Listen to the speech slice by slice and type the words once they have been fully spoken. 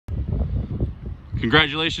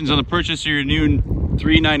Congratulations on the purchase of your new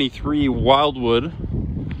 393 Wildwood.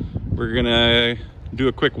 We're gonna do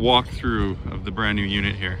a quick walkthrough of the brand new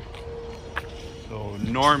unit here. So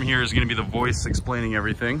Norm here is gonna be the voice explaining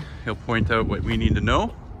everything. He'll point out what we need to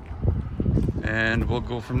know and we'll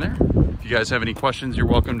go from there. If you guys have any questions, you're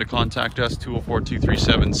welcome to contact us,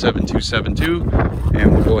 204-237-7272,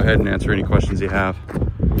 and we'll go ahead and answer any questions you have.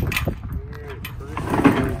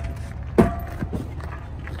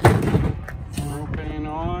 Propane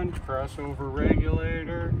on, crossover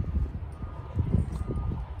regulator.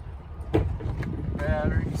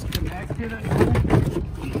 Batteries connected.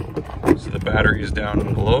 So the battery is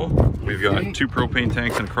down below. We've got 2 propane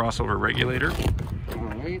tanks and a crossover regulator.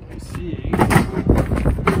 Alright, I see. You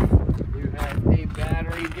have a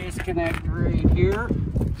battery disconnect right here.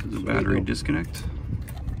 This is a battery disconnect.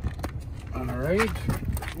 Alright.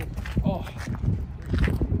 Oh.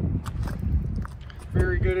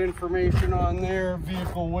 Very good information on there.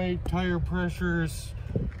 Vehicle weight, tire pressures,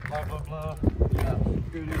 blah blah blah. Yeah,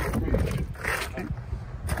 good information.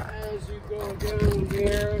 As you go down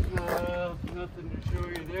here, nothing to show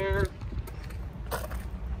you there.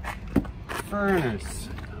 Furnace.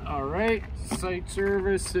 Alright, site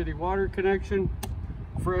service, city water connection,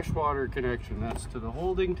 fresh water connection. That's to the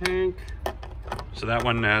holding tank. So that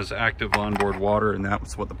one has active onboard water, and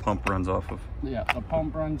that's what the pump runs off of. Yeah, the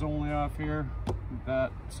pump runs only off here.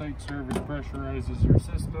 That site service pressurizes your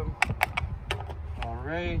system.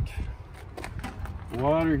 Alright.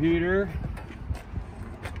 Water heater.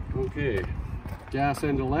 Okay. Gas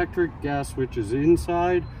and electric. Gas switch is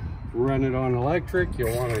inside. Run it on electric.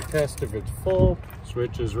 You'll want to test if it's full.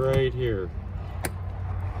 Switch is right here.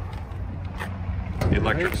 The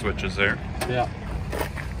electric switch is there. Yeah.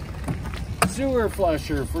 Sewer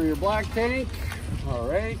flusher for your black tank.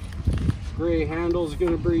 Alright. Gray handle is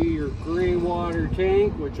going to be your gray water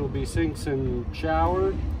tank, which will be sinks and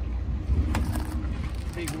shower.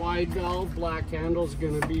 Big wide valve, black handle is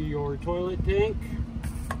going to be your toilet tank.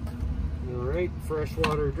 Alright, fresh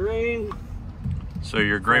water drain. So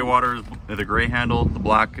your gray water is the gray handle, the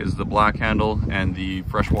black is the black handle, and the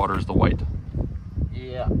fresh water is the white.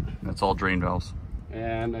 Yeah. That's all drain valves.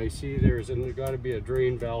 And I see there's got to be a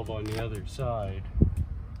drain valve on the other side.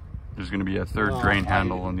 There's going to be a third drain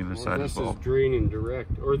handle on the other side as well. This is draining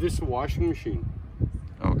direct, or this is a washing machine.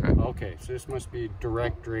 Okay. Okay, so this must be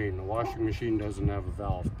direct drain. The washing machine doesn't have a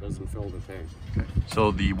valve, doesn't fill the tank. Okay.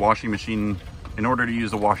 So the washing machine, in order to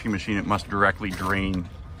use the washing machine, it must directly drain.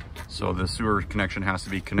 So the sewer connection has to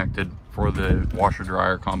be connected for the washer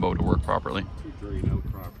dryer combo to work properly. To drain out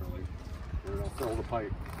properly. And it'll fill the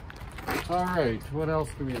pipe. All right, what else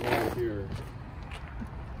do we have here?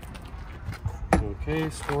 Okay,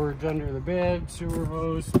 storage under the bed, sewer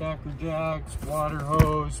hose, stacker jacks, water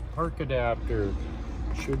hose, park adapter.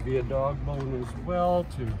 Should be a dog bone as well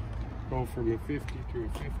to go from a 50 to a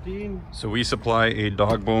 15. So we supply a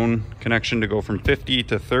dog bone connection to go from 50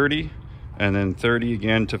 to 30, and then 30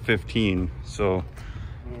 again to 15. So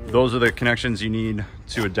those are the connections you need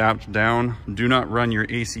to adapt down. Do not run your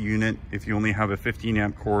AC unit if you only have a 15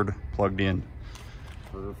 amp cord plugged in.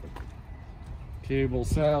 Perfect. Cable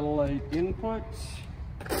satellite inputs.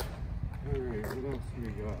 All right, what else do we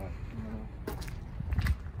got?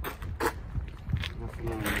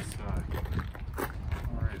 Nothing on this side.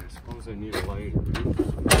 All right, I suppose I need a lighter.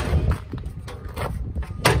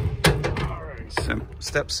 All right.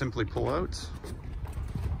 Step simply pull out.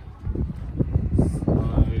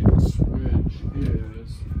 Slide switch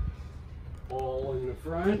is all in the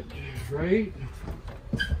front, right?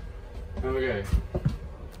 Okay.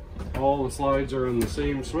 All the slides are on the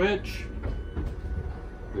same switch.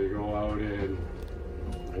 They go out in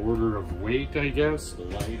order of weight, I guess. The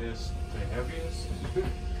lightest to heaviest.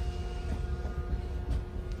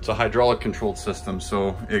 It's a hydraulic controlled system,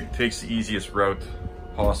 so it takes the easiest route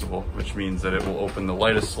possible, which means that it will open the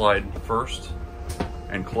lightest slide first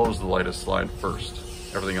and close the lightest slide first.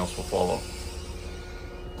 Everything else will follow.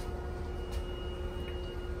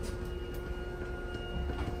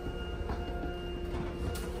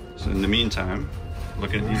 So in the meantime,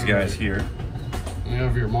 looking at these guys here. You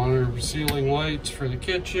have your monitor ceiling lights for the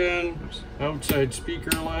kitchen, outside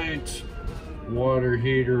speaker lights, water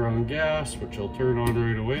heater on gas, which I'll turn on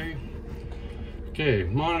right away. Okay,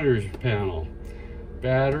 monitors panel.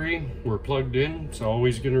 Battery, we're plugged in. It's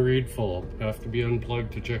always going to read full. Have to be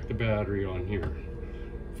unplugged to check the battery on here.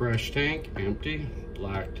 Fresh tank, empty.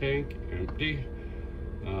 Black tank, empty.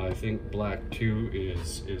 I think black 2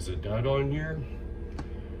 is a dud on here.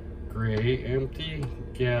 Gray, empty.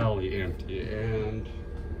 Galley, empty. And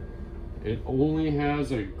it only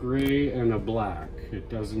has a gray and a black. It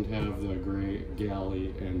doesn't have the gray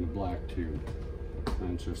galley and the black 2.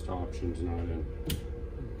 And it's just options not in.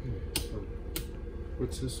 Okay, so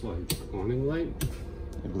what's this light? Awning light?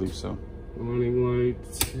 I believe so. Awning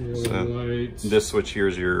light, ceiling lights. This switch here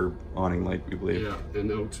is your awning light, we believe. Yeah,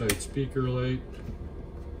 and outside speaker light.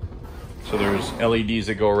 So there's LEDs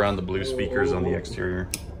that go around the blue speakers on the exterior.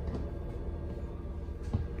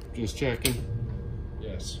 Just checking.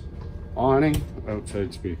 Yes. Awning,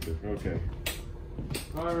 outside speaker. Okay.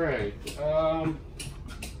 All right.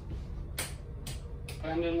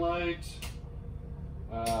 Pendant lights.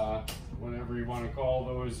 Whatever you want to call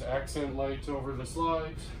those accent lights over the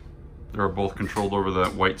slides. They're both controlled over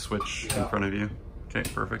that white switch in front of you. Okay,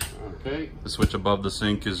 perfect. Okay. The switch above the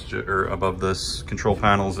sink is, or above this control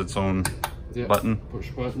panel is its own button. Push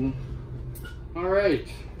button. All right,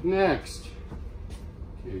 next.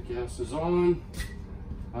 Okay, gas is on.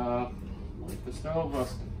 Light the stove up.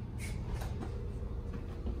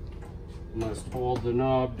 Must hold the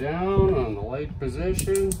knob down on the light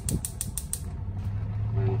position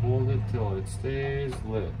and hold it till it stays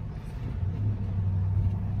lit.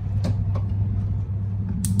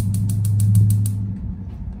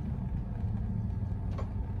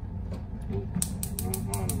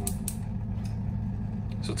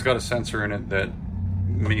 So it's got a sensor in it that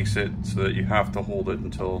makes it so that you have to hold it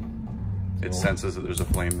until it senses that there's a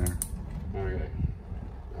flame there. Okay,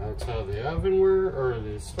 that's how the oven works, or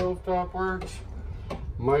the stovetop works.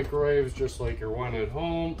 Microwave's just like your one at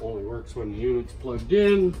home, only works when the unit's plugged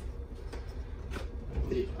in.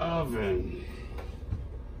 The oven.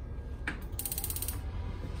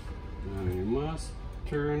 Now you must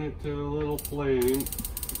turn it to a little flame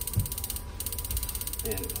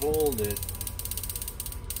and hold it.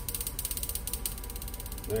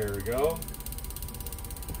 There we go.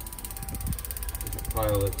 The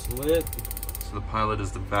pilot's lit. So the pilot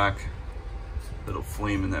is the back little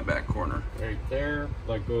flame in that back corner. Right there.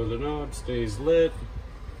 Let go of the knob, stays lit.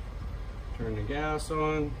 Turn the gas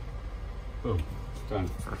on. Boom. Done.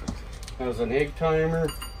 Perfect. Has an egg timer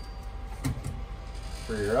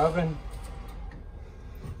for your oven.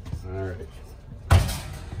 All right.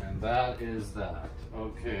 And that is that.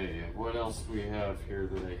 Okay, what else do we have here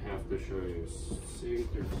that I have to show you? See,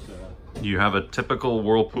 there's You have a typical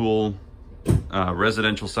Whirlpool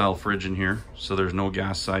residential style fridge in here, so there's no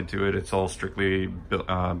gas side to it. It's all strictly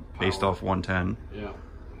based off 110. Yeah,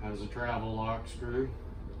 has a travel lock screw.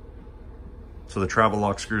 So the travel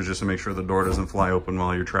lock screw is just to make sure the door doesn't fly open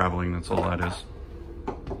while you're traveling. That's all that is.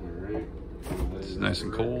 All right. It's nice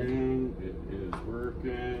and cold. It is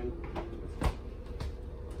working.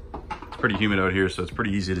 It's pretty humid out here, so it's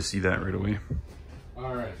pretty easy to see that right away.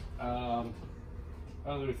 All right.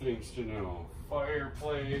 Other things to know.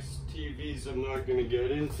 Fireplace, TVs I'm not going to get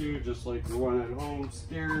into, just like the one at home.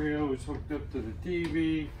 Stereo is hooked up to the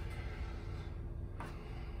TV.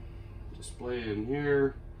 Display in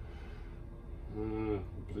here.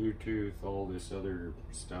 Bluetooth, all this other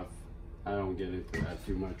stuff. I don't get into that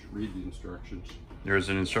too much. Read the instructions. There's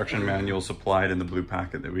an instruction manual supplied in the blue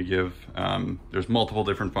packet that we give. There's multiple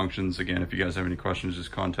different functions. Again, if you guys have any questions,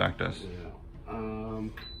 just contact us. Yeah.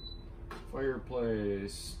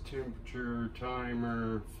 Fireplace, temperature,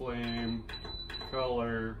 timer, flame,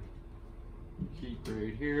 color, heat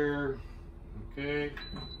right here. Okay.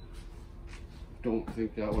 Don't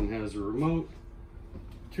think that one has a remote.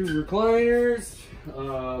 2 recliners.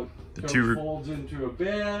 The two folds into a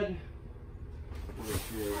bed.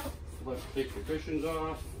 If you take the cushions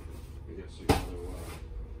off, I guess you gotta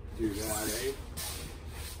do that, eh?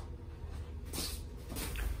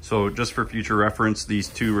 So just for future reference, these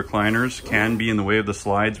 2 recliners can be in the way of the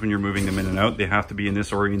slides when you're moving them in and out. They have to be in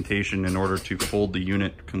this orientation in order to hold the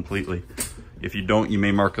unit completely. If you don't, you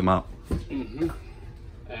may mark them up. Mm-hmm.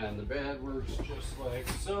 And the bed works just like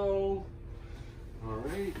so. All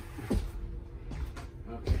right.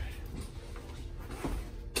 Okay.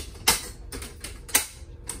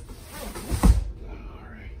 All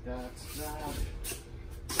right, that's that.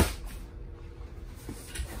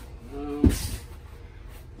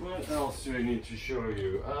 What else do I need to show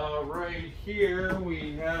you? Right here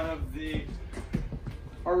we have the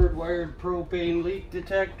hardwired propane leak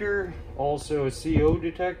detector, also a CO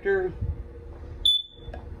detector.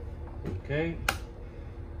 Okay.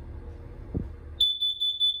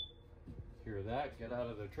 Hear that? Get out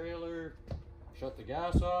of the trailer, shut the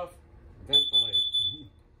gas off, ventilate.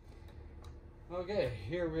 Okay,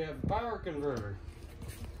 here we have the power converter.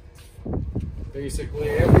 Basically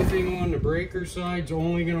everything on the breaker side's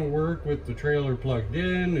only going to work with the trailer plugged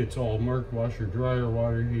in. It's all marked: washer, dryer,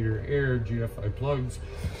 water heater, air, GFI plugs,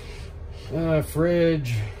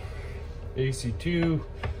 fridge, AC2,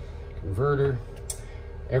 converter.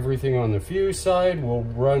 Everything on the fuse side will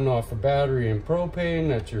run off a battery and propane.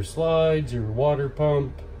 That's your slides, your water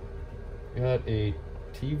pump. Got a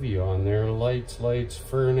TV on there, lights,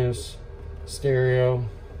 furnace, stereo.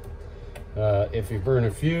 If you burn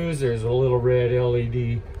a fuse, there's a little red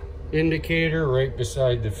LED indicator right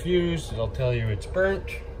beside the fuse. It'll tell you it's burnt.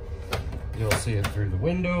 You'll see it through the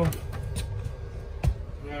window.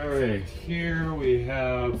 All right, here we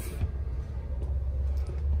have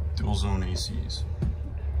dual zone ACs.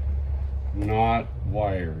 Not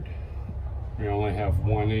wired. We only have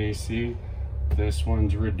one AC. This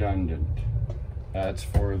one's redundant. That's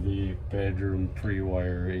for the bedroom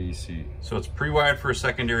pre-wire AC. So it's pre-wired for a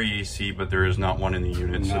secondary AC, but there is not one in the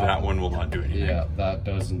unit, so that one will not do anything. Yeah, that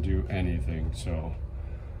doesn't do anything. So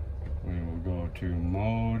we will go to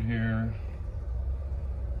mode here.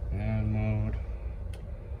 And mode.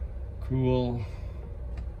 Cool.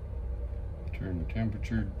 Turn the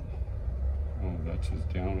temperature. Oh, that's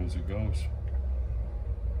as down as it goes.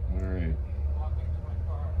 All right.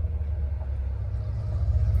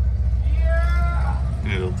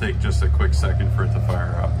 It'll take just a quick second for it to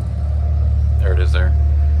fire up. There it is there.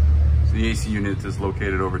 So the AC unit is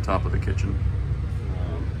located over top of the kitchen.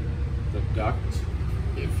 The ducts,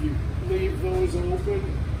 if you leave those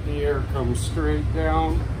open, the air comes straight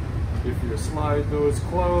down. If you slide those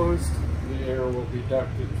closed, the air will be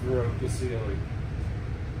ducted throughout the ceiling.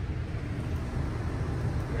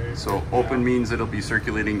 So open means it'll be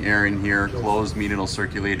circulating air in here. Closed means it'll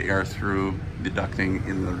circulate air through the ducting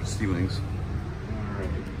in the ceilings.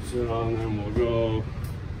 So then we'll go,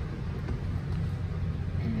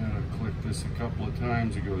 you gotta click this a couple of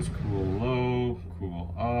times. It goes cool low,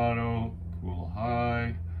 cool auto, cool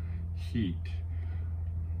high, heat.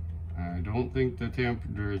 I don't think the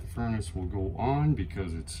temperature of the furnace will go on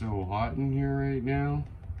because it's so hot in here right now.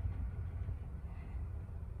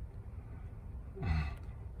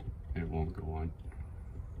 It won't go on.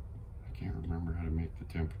 I can't remember how to make the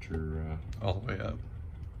temperature all the way up.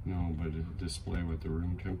 No, but it display what the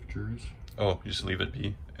room temperature is. Oh, just leave it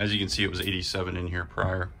be. As you can see, it was 87 in here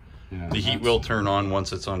prior. Yeah, the heat will turn on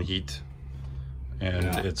once it's on heat, and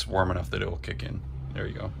yeah, it's warm enough that it will kick in. There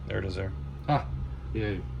you go. There it is there. Ah,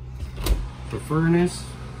 yeah. The furnace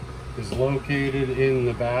is located in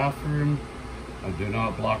the bathroom. Do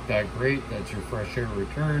not block that grate. That's your fresh air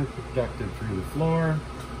return, ducted through the floor.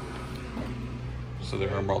 So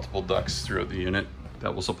there are multiple ducts throughout the unit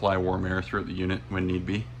that will supply warm air throughout the unit when need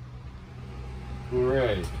be. All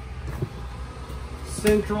right.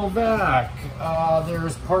 Central vac.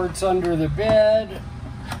 There's parts under the bed.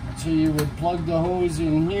 So you would plug the hose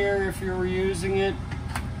in here if you were using it.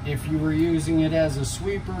 If you were using it as a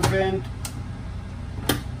sweeper vent.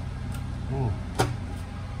 Oh.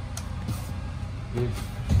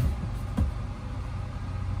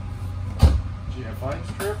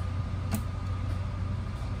 GFI strip.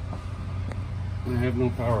 I have no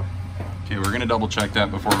power. Okay, we're gonna double check that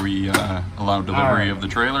before we allow delivery of the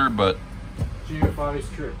trailer, but GFI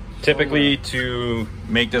strip. typically to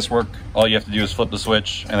make this work, all you have to do is flip the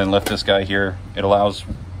switch and then lift this guy here. It allows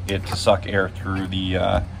it to suck air through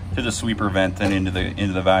the to the sweeper vent and into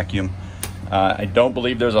the vacuum. I don't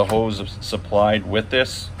believe there's a hose supplied with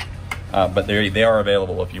this, but they are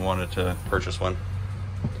available if you wanted to purchase one.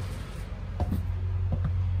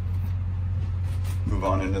 Move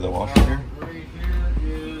on into the washer here. Right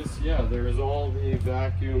here is, yeah, there's all the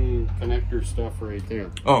vacuum connector stuff right there.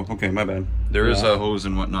 Oh, okay, my bad. There is a hose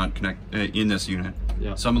and whatnot in this unit.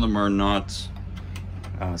 Yeah. Some of them are not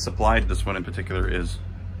supplied. This one in particular is.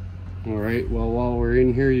 All right, well, while we're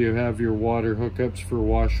in here, you have your water hookups for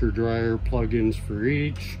washer, dryer, plugins for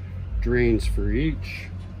each, drains for each.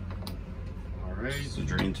 All right. It's a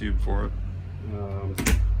drain tube for it.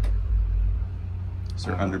 Is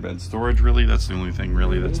there underbed storage, really? That's the only thing,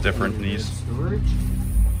 really, that's different in these. Storage.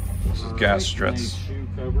 This is gas struts. Nice shoe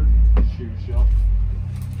cupboard, shoe shelf.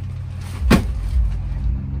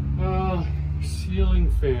 Ceiling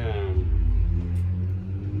fan.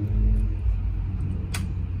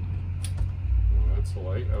 Oh, that's a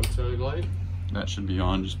light, outside light. That should be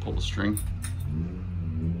on, just pull the string.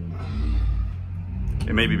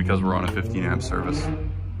 It may be because we're on a 15 amp service.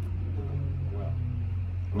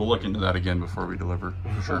 We'll look into that again before we deliver,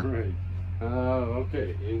 for sure. All right.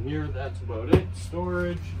 Okay, in here, that's about it.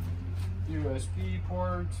 Storage, USB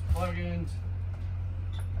ports, plugins,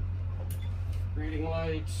 reading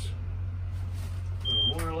lights, a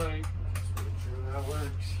little more light, just make sure that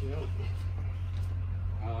works, yep.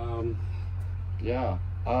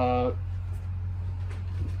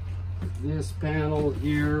 This panel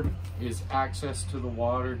here is access to the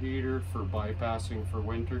water heater for bypassing for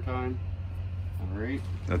winter time. All right.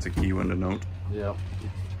 That's a key one to note. Yep.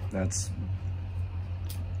 That's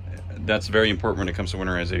very important when it comes to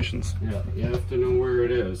winterizations. Yeah, you have to know where it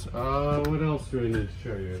is. What else do I need to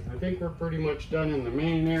show you? I think we're pretty much done in the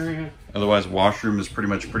main area. Otherwise, washroom is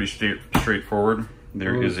pretty straightforward.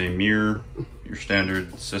 There is a mirror, your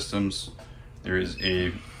standard systems. There is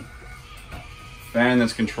a fan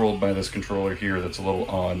that's controlled by this controller here that's a little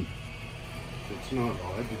odd. It's not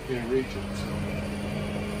odd, you can't reach it. So.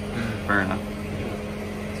 Fair enough.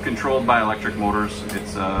 It's controlled by electric motors.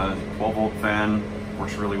 It's a 12-volt fan.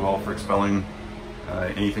 Works really well for expelling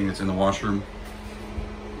anything that's in the washroom.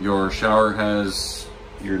 Your shower has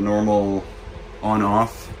your normal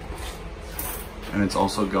on-off, and it's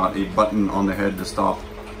also got a button on the head to stop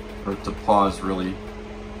or to pause really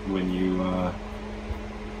when you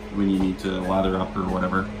need to lather up or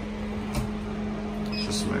whatever.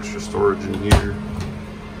 Just some extra storage in here.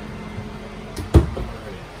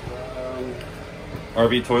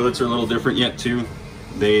 RV toilets are a little different yet too.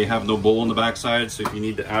 They have no bowl on the backside, so if you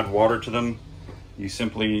need to add water to them, you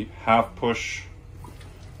simply half push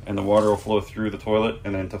and the water will flow through the toilet,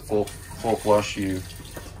 and then to full flush you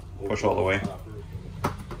push all the way.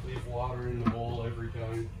 Leave water in the bowl every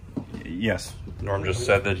time. Yes, Norm just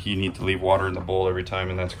said that you need to leave water in the bowl every time,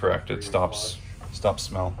 and that's correct. It stops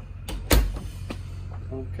smell.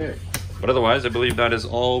 Okay. But otherwise, I believe that is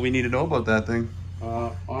all we need to know about that thing.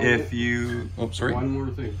 If you, sorry. One more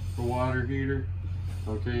thing, the water heater.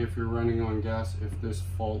 Okay, if you're running on gas, if this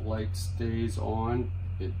fault light stays on,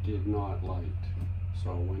 it did not light.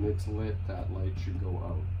 So when it's lit, that light should go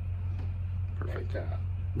out. Perfect. Like that.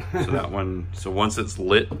 So that one, so once it's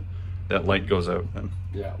lit, that light goes out then?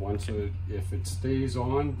 Yeah, if it stays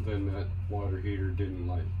on, then that water heater didn't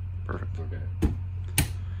light. Perfect. Okay.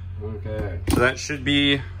 Okay. So that should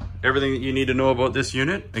be everything that you need to know about this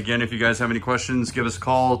unit. Again, if you guys have any questions, give us a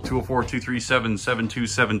call,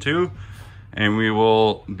 204-237-7272. And we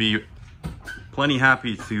will be plenty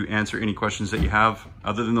happy to answer any questions that you have.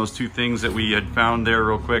 Other than those two things that we had found there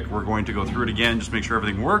real quick, we're going to go through it again, just make sure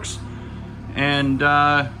everything works. And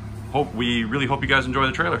we really hope you guys enjoy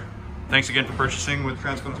the trailer. Thanks again for purchasing with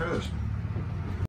Transcon Trailers.